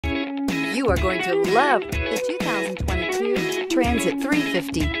You are going to love the 2022 Transit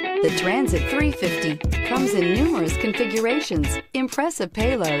 350. The Transit 350 comes in numerous configurations, impressive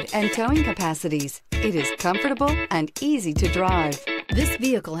payload, and towing capacities. It is comfortable and easy to drive. This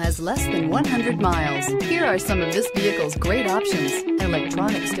vehicle has less than 100 miles. Here are some of this vehicle's great options: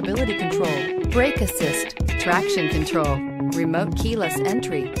 electronic stability control, brake assist, traction control, remote keyless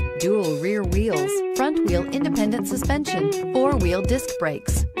entry, dual rear wheels, front wheel independent suspension, four-wheel disc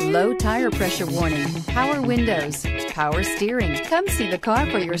brakes, low tire pressure warning, power windows, power steering. Come see the car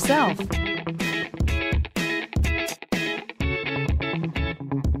for yourself.